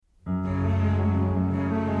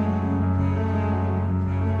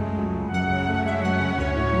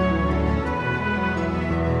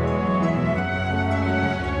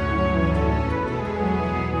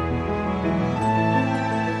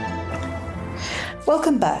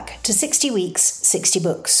Welcome back to 60 Weeks, 60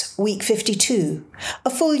 Books, week 52, a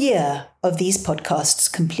full year of these podcasts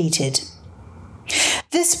completed.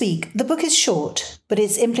 This week, the book is short, but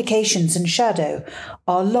its implications and shadow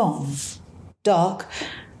are long, dark,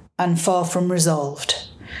 and far from resolved.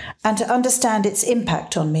 And to understand its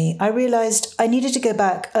impact on me, I realised I needed to go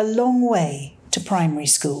back a long way to primary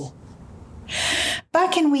school.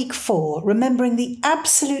 Back in week 4, remembering the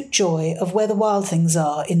absolute joy of Where the Wild Things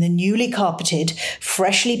Are in the newly carpeted,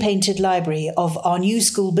 freshly painted library of our new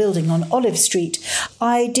school building on Olive Street,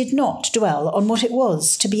 I did not dwell on what it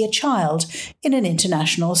was to be a child in an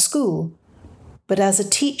international school. But as a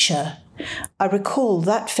teacher, I recall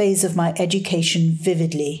that phase of my education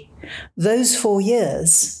vividly. Those 4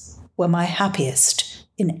 years were my happiest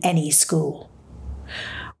in any school.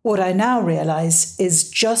 What I now realise is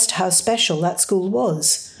just how special that school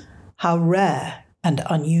was, how rare and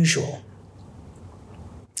unusual.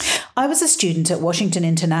 I was a student at Washington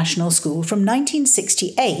International School from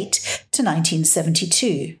 1968 to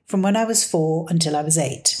 1972, from when I was 4 until I was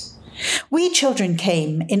 8. We children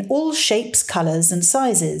came in all shapes, colours and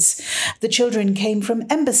sizes. The children came from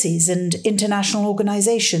embassies and international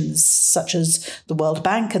organisations, such as the World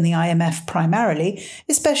Bank and the IMF primarily,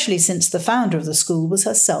 especially since the founder of the school was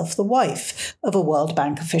herself the wife of a World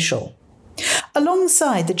Bank official.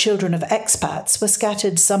 Alongside the children of expats were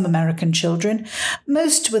scattered some American children.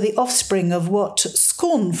 Most were the offspring of what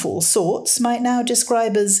scornful sorts might now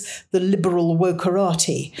describe as the liberal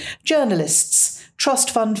wokerati, journalists,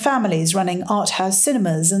 trust fund families running art house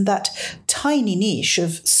cinemas, and that tiny niche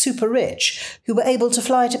of super rich who were able to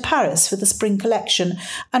fly to Paris for the spring collection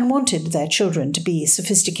and wanted their children to be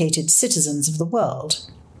sophisticated citizens of the world.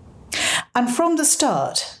 And from the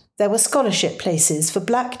start, there were scholarship places for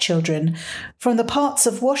black children from the parts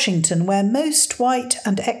of Washington where most white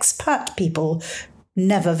and expat people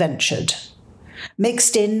never ventured.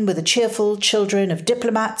 Mixed in with the cheerful children of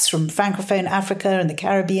diplomats from Francophone Africa and the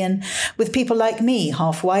Caribbean, with people like me,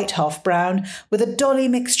 half white, half brown, with a dolly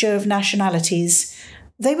mixture of nationalities,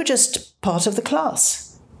 they were just part of the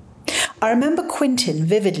class. I remember Quentin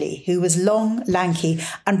vividly, who was long, lanky,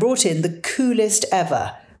 and brought in the coolest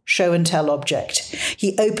ever show and tell object.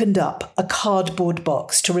 He opened up a cardboard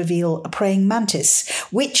box to reveal a praying mantis,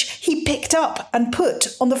 which he picked up and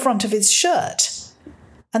put on the front of his shirt.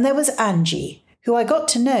 And there was Angie, who I got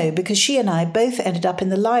to know because she and I both ended up in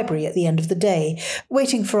the library at the end of the day,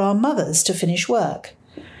 waiting for our mothers to finish work.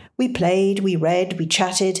 We played, we read, we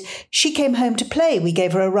chatted. She came home to play, we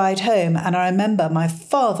gave her a ride home, and I remember my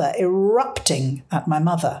father erupting at my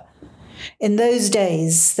mother. In those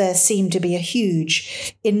days, there seemed to be a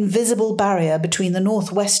huge, invisible barrier between the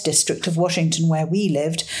northwest district of Washington, where we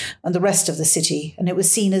lived, and the rest of the city, and it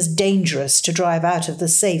was seen as dangerous to drive out of the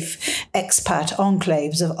safe expat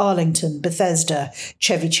enclaves of Arlington, Bethesda,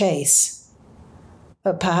 Chevy Chase.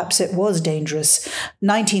 Perhaps it was dangerous.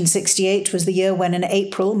 1968 was the year when in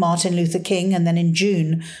April Martin Luther King and then in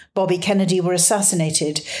June Bobby Kennedy were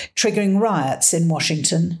assassinated, triggering riots in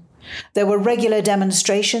Washington. There were regular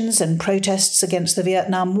demonstrations and protests against the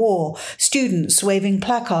Vietnam War, students waving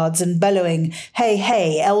placards and bellowing, "Hey,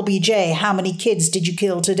 hey, LBJ, how many kids did you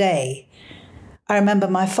kill today?" I remember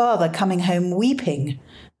my father coming home weeping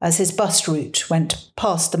as his bus route went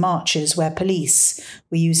past the marches where police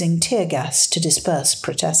were using tear gas to disperse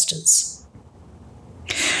protesters.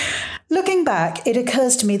 Looking back, it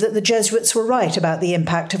occurs to me that the Jesuits were right about the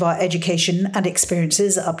impact of our education and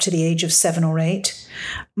experiences up to the age of 7 or 8.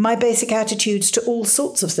 My basic attitudes to all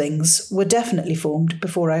sorts of things were definitely formed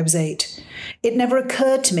before I was 8. It never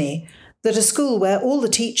occurred to me that a school where all the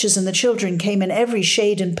teachers and the children came in every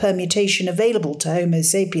shade and permutation available to Homo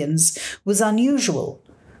sapiens was unusual.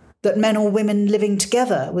 That men or women living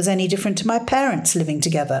together was any different to my parents living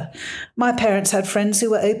together. My parents had friends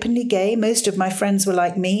who were openly gay. Most of my friends were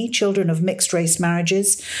like me, children of mixed-race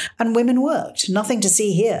marriages, and women worked. Nothing to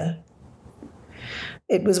see here.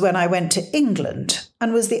 It was when I went to England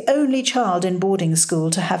and was the only child in boarding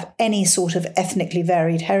school to have any sort of ethnically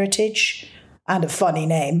varied heritage and a funny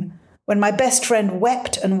name, when my best friend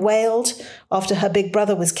wept and wailed after her big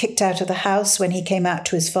brother was kicked out of the house when he came out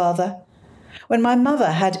to his father, when my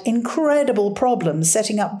mother had incredible problems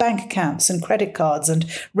setting up bank accounts and credit cards and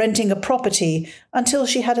renting a property until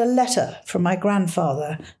she had a letter from my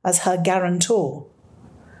grandfather as her guarantor.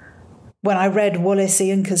 When I read Wallace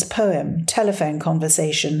Iunka's poem, Telephone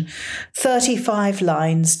Conversation, 35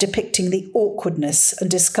 lines depicting the awkwardness and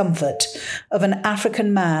discomfort of an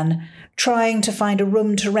African man trying to find a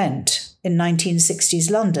room to rent in 1960s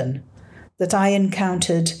London, that I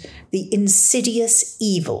encountered the insidious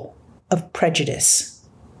evil of prejudice.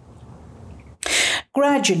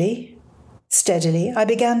 Gradually, Steadily, I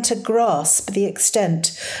began to grasp the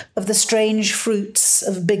extent of the strange fruits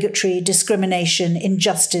of bigotry, discrimination,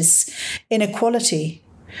 injustice, inequality.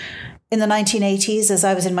 In the 1980s, as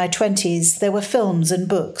I was in my 20s, there were films and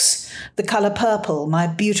books. The Colour Purple, My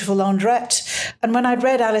Beautiful Laundrette. And when I'd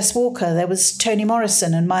read Alice Walker, there was Toni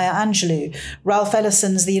Morrison and Maya Angelou, Ralph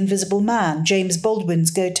Ellison's The Invisible Man, James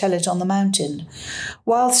Baldwin's Go Tell It on the Mountain.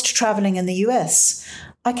 Whilst travelling in the US,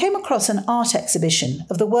 I came across an art exhibition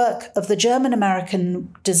of the work of the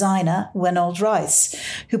German-American designer Wenold Rice,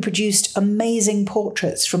 who produced amazing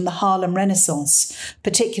portraits from the Harlem Renaissance,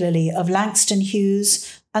 particularly of Langston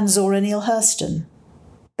Hughes and Zora Neale Hurston.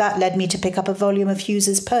 That led me to pick up a volume of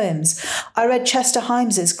Hughes's poems. I read Chester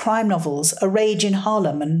Himes's crime novels, A Rage in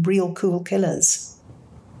Harlem and Real Cool Killers.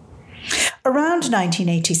 Around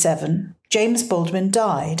 1987, James Baldwin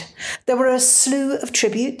died. There were a slew of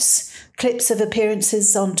tributes, clips of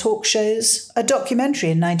appearances on talk shows, a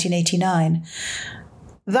documentary in 1989.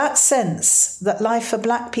 That sense that life for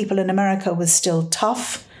black people in America was still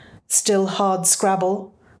tough, still hard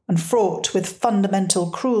scrabble, and fraught with fundamental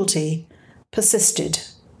cruelty, persisted.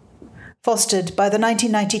 Fostered by the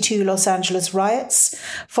 1992 Los Angeles riots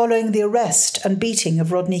following the arrest and beating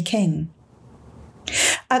of Rodney King.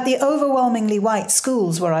 At the overwhelmingly white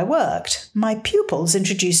schools where I worked, my pupils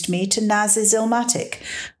introduced me to Nas's Illmatic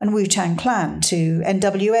and Wu-Tang Clan, to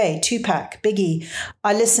NWA, Tupac, Biggie.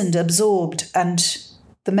 I listened absorbed, and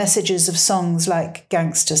the messages of songs like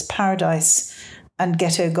Gangsta's Paradise and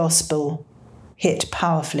Ghetto Gospel hit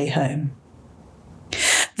powerfully home.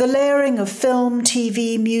 The layering of film,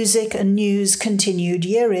 TV, music and news continued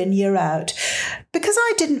year in, year out. Because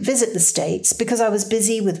I didn't visit the States, because I was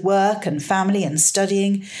busy with work and family and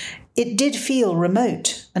studying, it did feel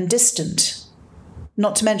remote and distant.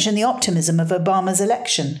 Not to mention the optimism of Obama's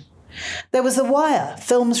election. There was The Wire,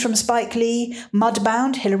 films from Spike Lee,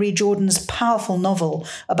 Mudbound, Hillary Jordan's powerful novel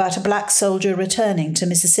about a black soldier returning to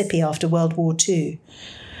Mississippi after World War II.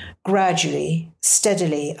 Gradually,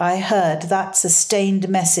 steadily, I heard that sustained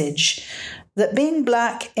message that being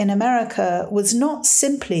black in America was not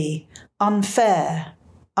simply unfair,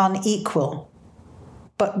 unequal,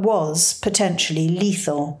 but was potentially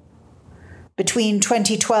lethal. Between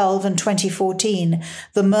 2012 and 2014,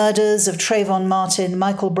 the murders of Trayvon Martin,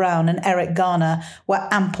 Michael Brown, and Eric Garner were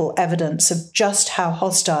ample evidence of just how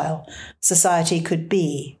hostile society could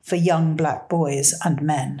be for young black boys and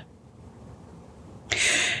men.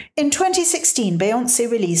 In 2016,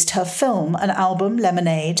 Beyoncé released her film and album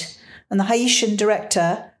Lemonade, and the Haitian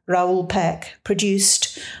director Raoul Peck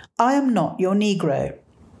produced I Am Not Your Negro,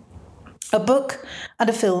 a book and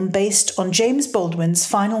a film based on James Baldwin's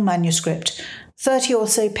final manuscript, 30 or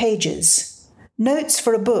so pages, notes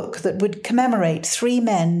for a book that would commemorate 3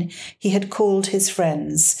 men he had called his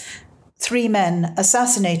friends, 3 men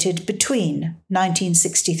assassinated between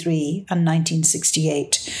 1963 and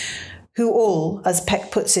 1968, who all, as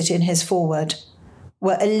Peck puts it in his foreword,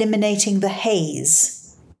 were eliminating the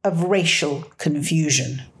haze of racial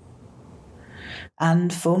confusion.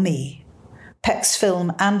 And for me, Peck's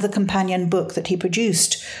film and the companion book that he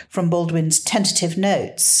produced from Baldwin's tentative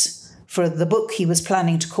notes for the book he was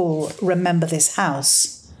planning to call Remember This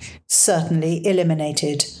House certainly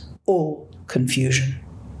eliminated all confusion.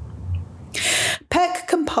 Peck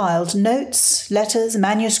compiled notes, letters,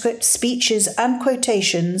 manuscripts, speeches, and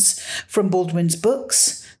quotations from Baldwin's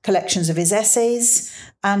books, collections of his essays,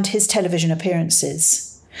 and his television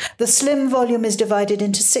appearances. The slim volume is divided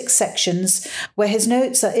into 6 sections, where his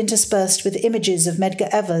notes are interspersed with images of Medgar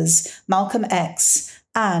Evers, Malcolm X,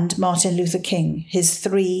 and Martin Luther King, his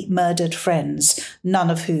 3 murdered friends, none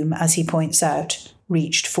of whom, as he points out,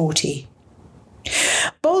 reached 40.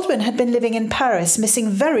 Baldwin had been living in Paris, missing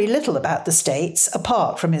very little about the States,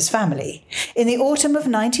 apart from his family. In the autumn of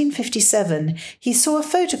 1957, he saw a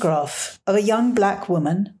photograph of a young black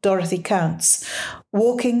woman, Dorothy Counts,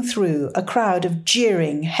 walking through a crowd of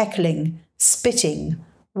jeering, heckling, spitting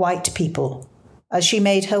white people as she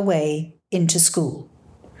made her way into school.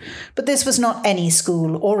 But this was not any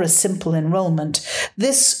school or a simple enrollment.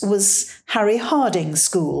 This was Harry Harding's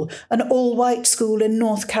school, an all-white school in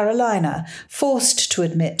North Carolina, forced to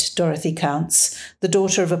admit Dorothy Counts, the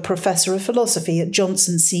daughter of a professor of philosophy at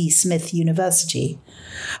Johnson C. Smith University.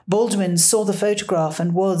 Baldwin saw the photograph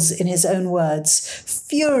and was, in his own words,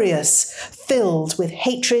 furious, filled with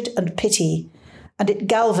hatred and pity, and it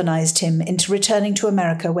galvanized him into returning to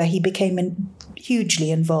America, where he became hugely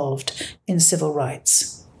involved in civil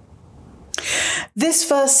rights. This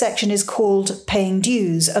first section is called Paying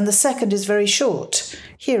Dues, and the second is very short.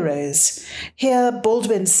 heroes. Here,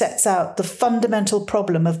 Baldwin sets out the fundamental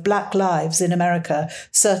problem of black lives in America,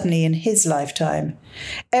 certainly in his lifetime.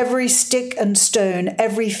 Every stick and stone,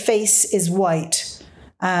 every face is white.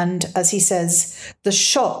 And, as he says, the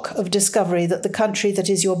shock of discovery that the country that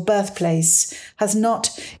is your birthplace has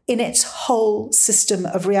not, in its whole system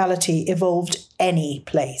of reality, evolved any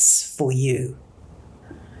place for you.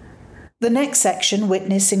 The next section,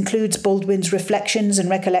 Witness, includes Baldwin's reflections and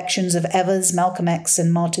recollections of Evers, Malcolm X,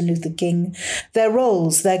 and Martin Luther King, their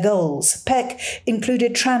roles, their goals. Peck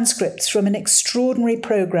included transcripts from an extraordinary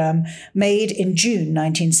program made in June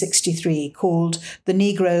 1963 called The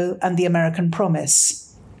Negro and the American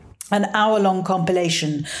Promise, an hour-long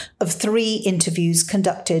compilation of 3 interviews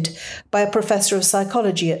conducted by a professor of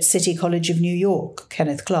psychology at City College of New York,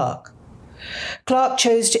 Kenneth Clark. Clark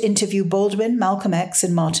chose to interview Baldwin, Malcolm X,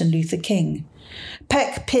 and Martin Luther King.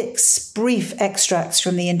 Peck picks brief extracts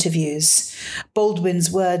from the interviews. Baldwin's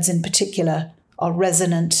words in particular are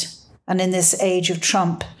resonant, and in this age of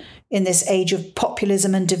Trump, in this age of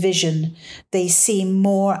populism and division, they seem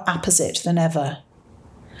more apposite than ever.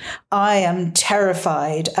 I am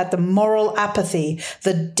terrified at the moral apathy,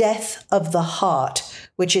 the death of the heart,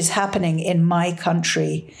 which is happening in my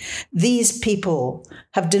country. These people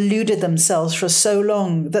have deluded themselves for so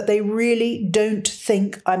long that they really don't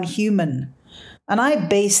think I'm human. And I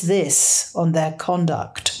base this on their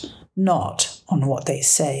conduct, not on what they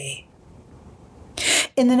say.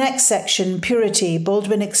 In the next section, Purity,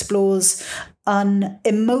 Baldwin explores an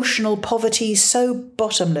emotional poverty so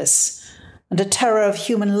bottomless and a terror of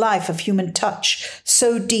human life, of human touch,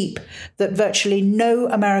 so deep that virtually no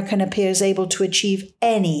American appears able to achieve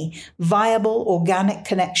any viable organic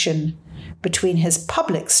connection between his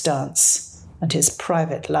public stance and his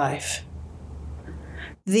private life.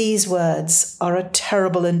 These words are a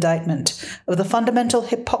terrible indictment of the fundamental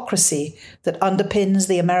hypocrisy that underpins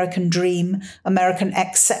the American dream, American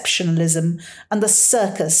exceptionalism, and the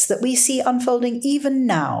circus that we see unfolding even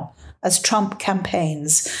now as Trump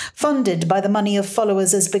campaigns, funded by the money of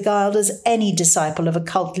followers as beguiled as any disciple of a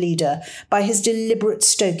cult leader, by his deliberate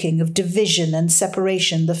stoking of division and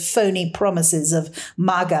separation, the phony promises of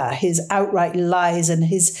MAGA, his outright lies, and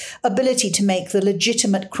his ability to make the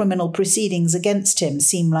legitimate criminal proceedings against him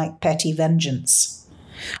seem like petty vengeance.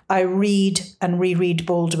 I read and reread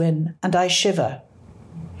Baldwin, and I shiver.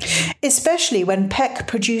 Especially when Peck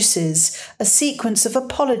produces a sequence of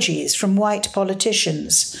apologies from white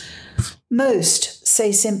politicians. Most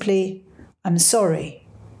say simply, I'm sorry.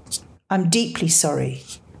 I'm deeply sorry.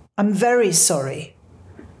 I'm very sorry.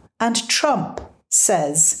 And Trump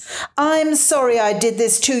says, I'm sorry I did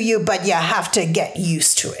this to you, but you have to get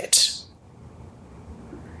used to it.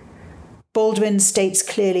 Baldwin states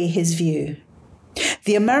clearly his view.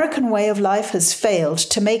 The American way of life has failed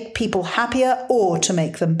to make people happier or to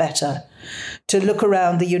make them better. To look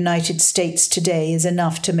around the United States today is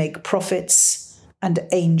enough to make prophets and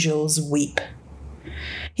angels weep.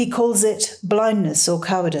 He calls it blindness or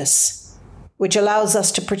cowardice, which allows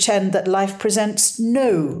us to pretend that life presents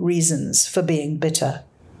no reasons for being bitter.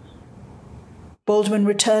 Baldwin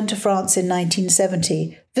returned to France in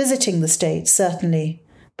 1970, visiting the States, certainly,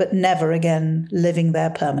 but never again living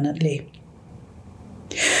there permanently.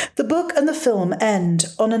 The book and the film end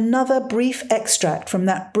on another brief extract from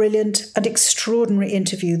that brilliant and extraordinary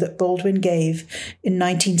interview that Baldwin gave in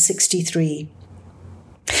 1963.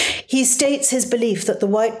 He states his belief that the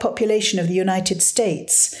white population of the United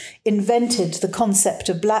States invented the concept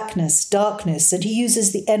of blackness, darkness, and he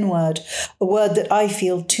uses the N-word, a word that I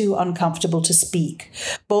feel too uncomfortable to speak.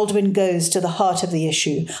 Baldwin goes to the heart of the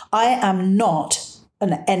issue. I am not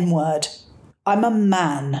an N-word. I'm a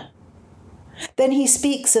man. Then he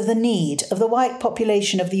speaks of the need of the white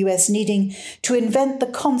population of the US needing to invent the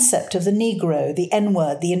concept of the Negro, the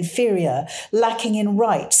N-word, the inferior, lacking in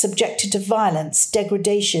rights, subjected to violence,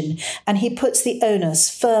 degradation, and he puts the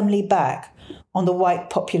onus firmly back on the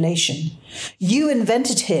white population. You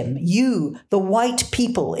invented him. You, the white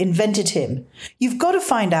people, invented him. You've got to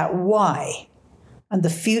find out why. And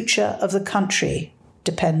the future of the country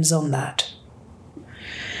depends on that.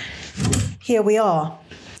 Here we are.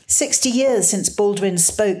 60 years since Baldwin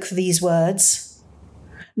spoke these words.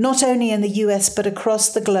 Not only in the US but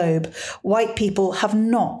across the globe, white people have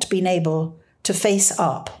not been able to face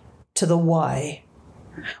up to the why.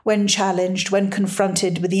 When challenged, when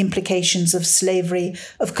confronted with the implications of slavery,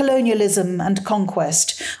 of colonialism and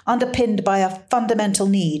conquest, underpinned by a fundamental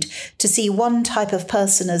need to see one type of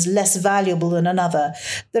person as less valuable than another,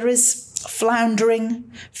 there is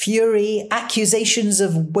floundering, fury, accusations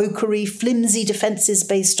of wokery, flimsy defences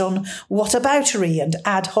based on whataboutery and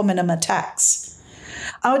ad hominem attacks.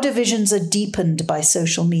 Our divisions are deepened by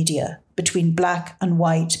social media, between black and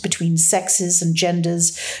white, between sexes and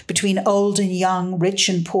genders, between old and young, rich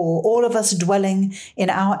and poor, all of us dwelling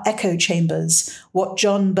in our echo chambers, what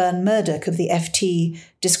John Byrne-Murdoch of the FT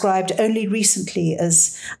described only recently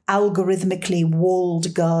as algorithmically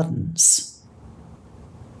walled gardens.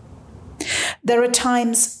 There are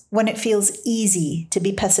times when it feels easy to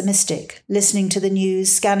be pessimistic, listening to the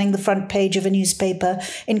news, scanning the front page of a newspaper,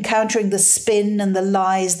 encountering the spin and the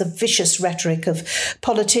lies, the vicious rhetoric of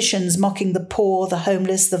politicians mocking the poor, the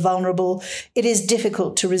homeless, the vulnerable. It is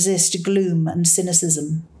difficult to resist gloom and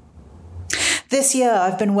cynicism. This year,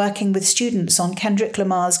 I've been working with students on Kendrick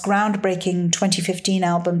Lamar's groundbreaking 2015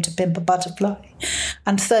 album To Pimp a Butterfly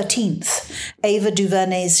and 13th, Ava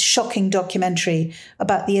DuVernay's shocking documentary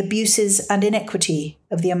about the abuses and inequity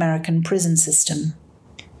of the American prison system.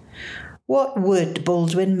 What would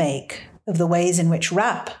Baldwin make of the ways in which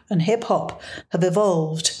rap and hip-hop have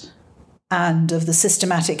evolved, and of the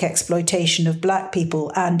systematic exploitation of black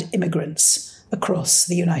people and immigrants across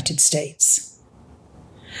the United States?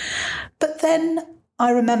 But then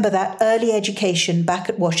I remember that early education back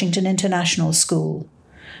at Washington International School,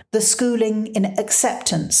 the schooling in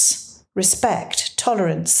acceptance, respect,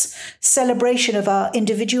 tolerance, celebration of our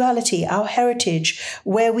individuality, our heritage,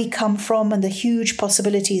 where we come from, and the huge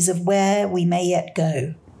possibilities of where we may yet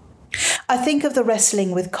go. I think of the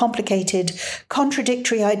wrestling with complicated,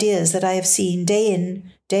 contradictory ideas that I have seen day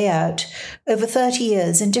in, day out, over 30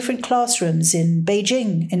 years in different classrooms in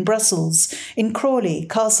Beijing, in Brussels, in Crawley,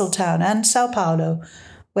 Castletown, and Sao Paulo,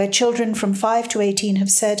 where children from 5 to 18 have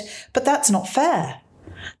said, "But that's not fair.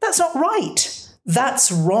 That's not right. That's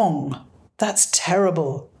wrong. That's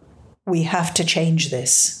terrible. We have to change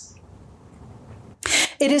this."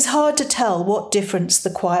 It is hard to tell what difference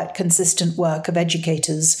the quiet, consistent work of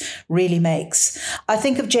educators really makes. I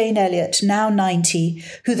think of Jane Elliott, now 90,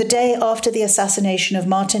 who the day after the assassination of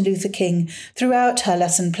Martin Luther King threw out her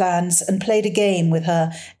lesson plans and played a game with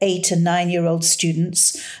her 8 and 9-year-old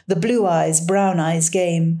students, the blue eyes, brown eyes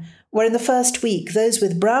game, where in the first week those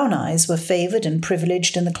with brown eyes were favoured and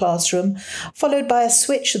privileged in the classroom, followed by a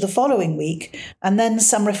switch the following week, and then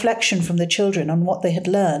some reflection from the children on what they had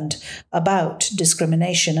learned about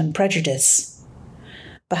discrimination and prejudice.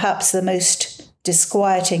 Perhaps the most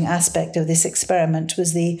disquieting aspect of this experiment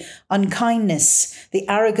was the unkindness, the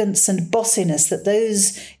arrogance and bossiness that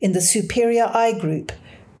those in the superior eye group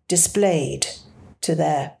displayed to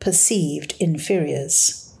their perceived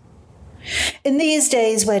inferiors. In these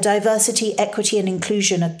days where diversity, equity and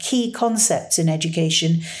inclusion are key concepts in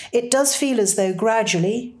education, it does feel as though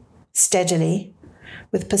gradually, steadily,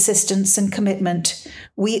 with persistence and commitment,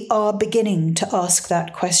 we are beginning to ask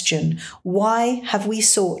that question. Why have we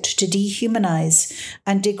sought to dehumanize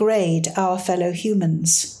and degrade our fellow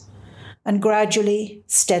humans? And gradually,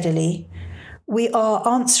 steadily, we are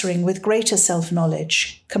answering with greater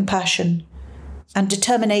self-knowledge, compassion, and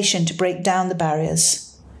determination to break down the barriers,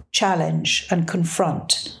 challenge and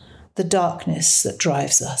confront the darkness that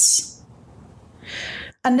drives us.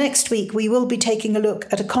 And next week we will be taking a look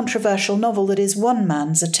at a controversial novel that is one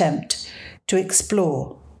man's attempt to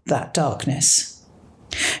explore that darkness.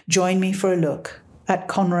 Join me for a look at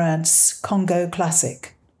Conrad's Congo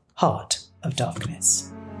classic, Heart of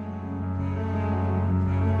Darkness.